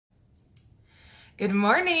Good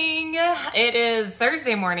morning. It is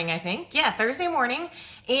Thursday morning, I think. Yeah, Thursday morning.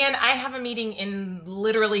 And I have a meeting in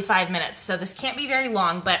literally 5 minutes. So this can't be very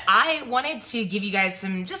long, but I wanted to give you guys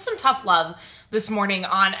some tough love this morning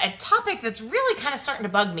on a topic that's really kind of starting to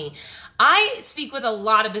bug me. I speak with a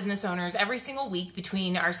lot of business owners every single week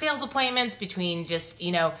between our sales appointments, between just,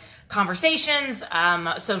 conversations,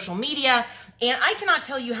 social media. And I cannot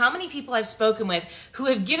tell you how many people I've spoken with who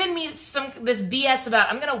have given me this BS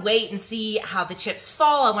about, I'm going to wait and see how the chips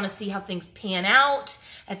fall. I want to see how things pan out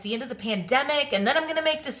at the end of the pandemic, and then I'm going to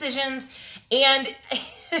make decisions. And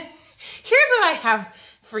here's what I have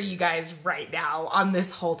for you guys right now on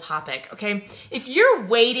this whole topic, okay? If you're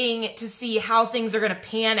waiting to see how things are going to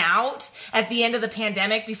pan out at the end of the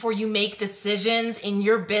pandemic before you make decisions in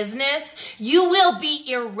your business, you will be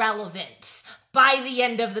irrelevant by the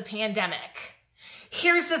end of the pandemic.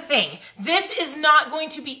 Here's the thing. This is not going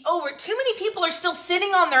to be over. Too many people are still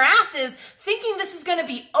sitting on their asses thinking this is going to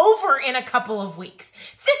be over in a couple of weeks.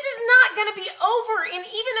 This is not going to be over in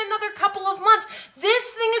even another couple of months. This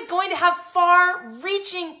thing is going to have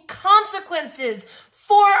far-reaching consequences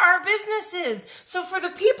for our businesses. So for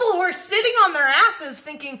the people who are sitting on their asses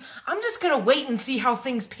thinking, I'm just going to wait and see how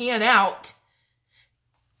things pan out,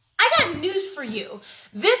 I got news for you.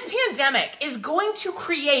 This pandemic is going to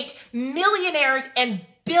create millionaires and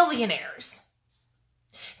billionaires.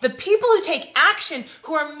 The people who take action,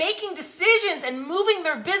 who are making decisions and moving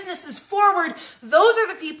their businesses forward, those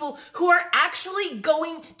are the people who are actually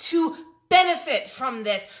going to benefit from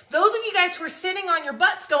this. Those of you guys who are sitting on your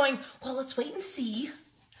butts going, well, let's wait and see.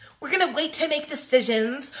 We're going to wait to make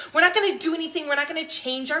decisions. We're not going to do anything. We're not going to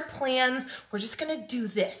change our plans. We're just going to do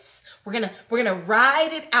this. We're gonna ride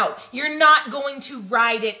it out. You're not going to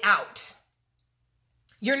ride it out.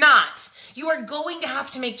 You're not. You are going to have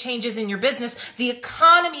to make changes in your business. The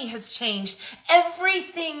economy has changed.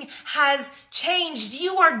 Everything has changed.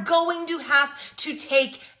 You are going to have to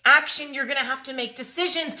take action. You're going to have to make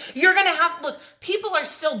decisions. You're going to have, look, people are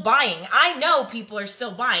still buying. I know people are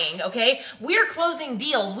still buying, okay? We're closing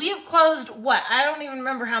deals. We have closed what? I don't even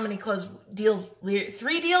remember how many closed deals.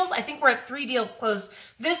 3 deals? I think we're at 3 deals closed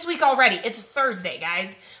this week already. It's Thursday,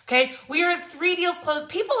 guys, okay? We are at 3 deals closed.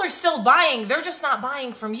 People are still buying. They're just not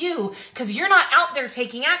buying from you because you're not out there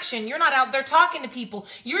taking action. You're not out there talking to people.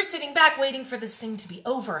 You're sitting back waiting for this thing to be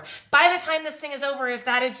over. By the time this thing is over, if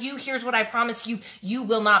that is you, here's what I promise you. You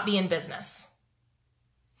will not be in business.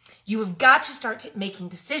 You have got to start making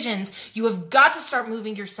decisions. You have got to start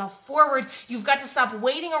moving yourself forward. You've got to stop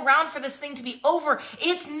waiting around for this thing to be over.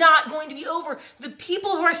 It's not going to be over. The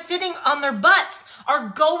people who are sitting on their butts are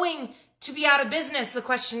going to be out of business. The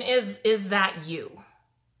question is that you?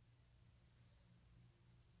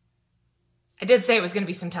 I did say it was going to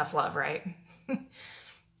be some tough love, right?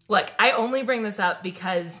 Look, I only bring this up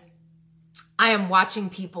because I am watching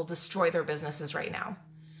people destroy their businesses right now.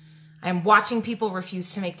 I am watching people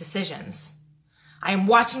refuse to make decisions. I am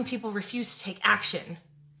watching people refuse to take action.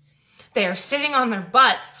 They are sitting on their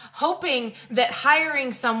butts, hoping that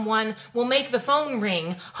hiring someone will make the phone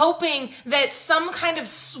ring, hoping that some kind of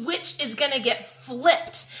switch is going to get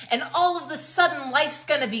flipped, and all of a sudden life's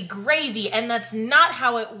going to be gravy, and that's not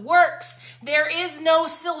how it works. There is no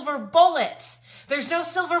silver bullet. There's no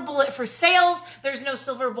silver bullet for sales. There's no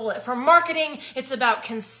silver bullet for marketing. It's about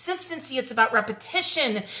consistency. It's about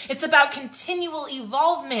repetition. It's about continual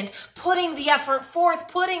evolvement, putting the effort forth,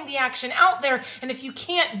 putting the action out there. And if you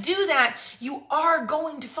can't do that, you are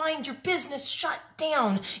going to find your business shut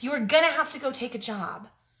down. You are going to have to go take a job.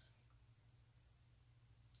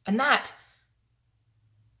 And that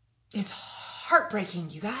is heartbreaking,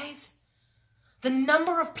 you guys. The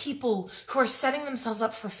number of people who are setting themselves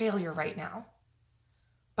up for failure right now,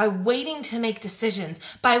 by waiting to make decisions,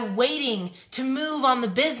 by waiting to move on the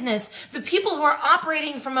business, the people who are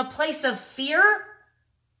operating from a place of fear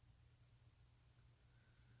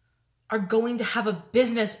are going to have a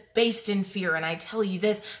business based in fear. And I tell you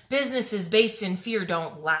this, businesses based in fear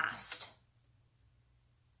don't last.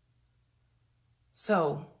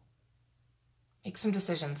 So make some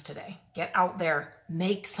decisions today. Get out there.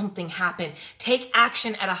 Make something happen. Take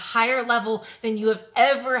action at a higher level than you have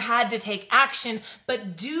ever had to take action,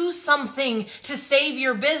 but do something to save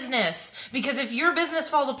your business. Because if your business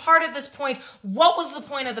falls apart at this point, what was the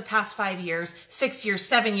point of the past 5 years, 6 years,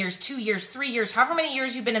 7 years, 2 years, 3 years, however many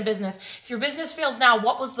years you've been in business? If your business fails now,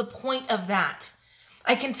 what was the point of that?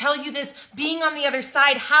 I can tell you this, being on the other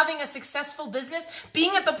side, having a successful business,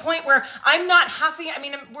 being at the point where I'm not having,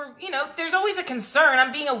 there's always a concern.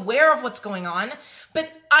 I'm being aware of what's going on,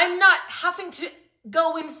 but I'm not having to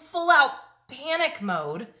go in full out panic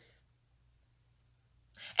mode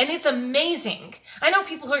And it's amazing. I know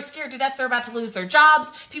people who are scared to death they're about to lose their jobs.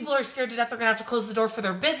 People who are scared to death they're going to have to close the door for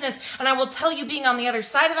their business. And I will tell you, being on the other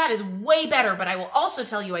side of that is way better. But I will also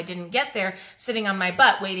tell you, I didn't get there sitting on my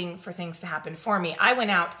butt waiting for things to happen for me. I went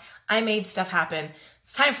out. I made stuff happen.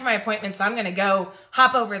 It's time for my appointment, so I'm going to go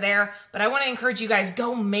hop over there. But I want to encourage you guys,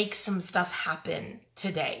 go make some stuff happen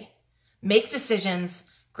today. Make decisions.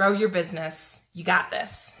 Grow your business. You got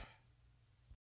this.